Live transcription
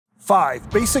5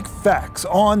 basic facts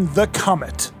on the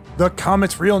Comet. The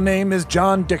Comet's real name is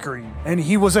John Dickory, and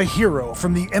he was a hero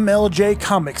from the MLJ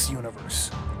Comics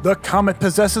universe. The Comet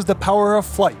possesses the power of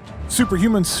flight,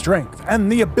 superhuman strength,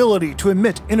 and the ability to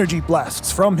emit energy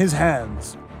blasts from his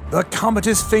hands. The Comet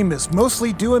is famous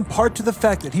mostly due in part to the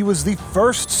fact that he was the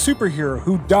first superhero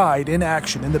who died in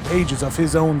action in the pages of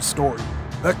his own story.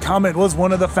 The Comet was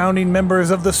one of the founding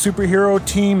members of the superhero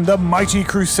team, the Mighty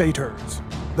Crusaders.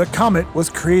 The Comet was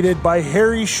created by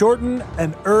Harry Shorten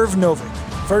and Irv Novick,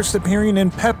 first appearing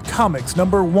in Pep Comics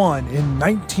 #1 in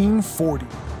 1940.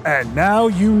 And now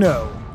you know.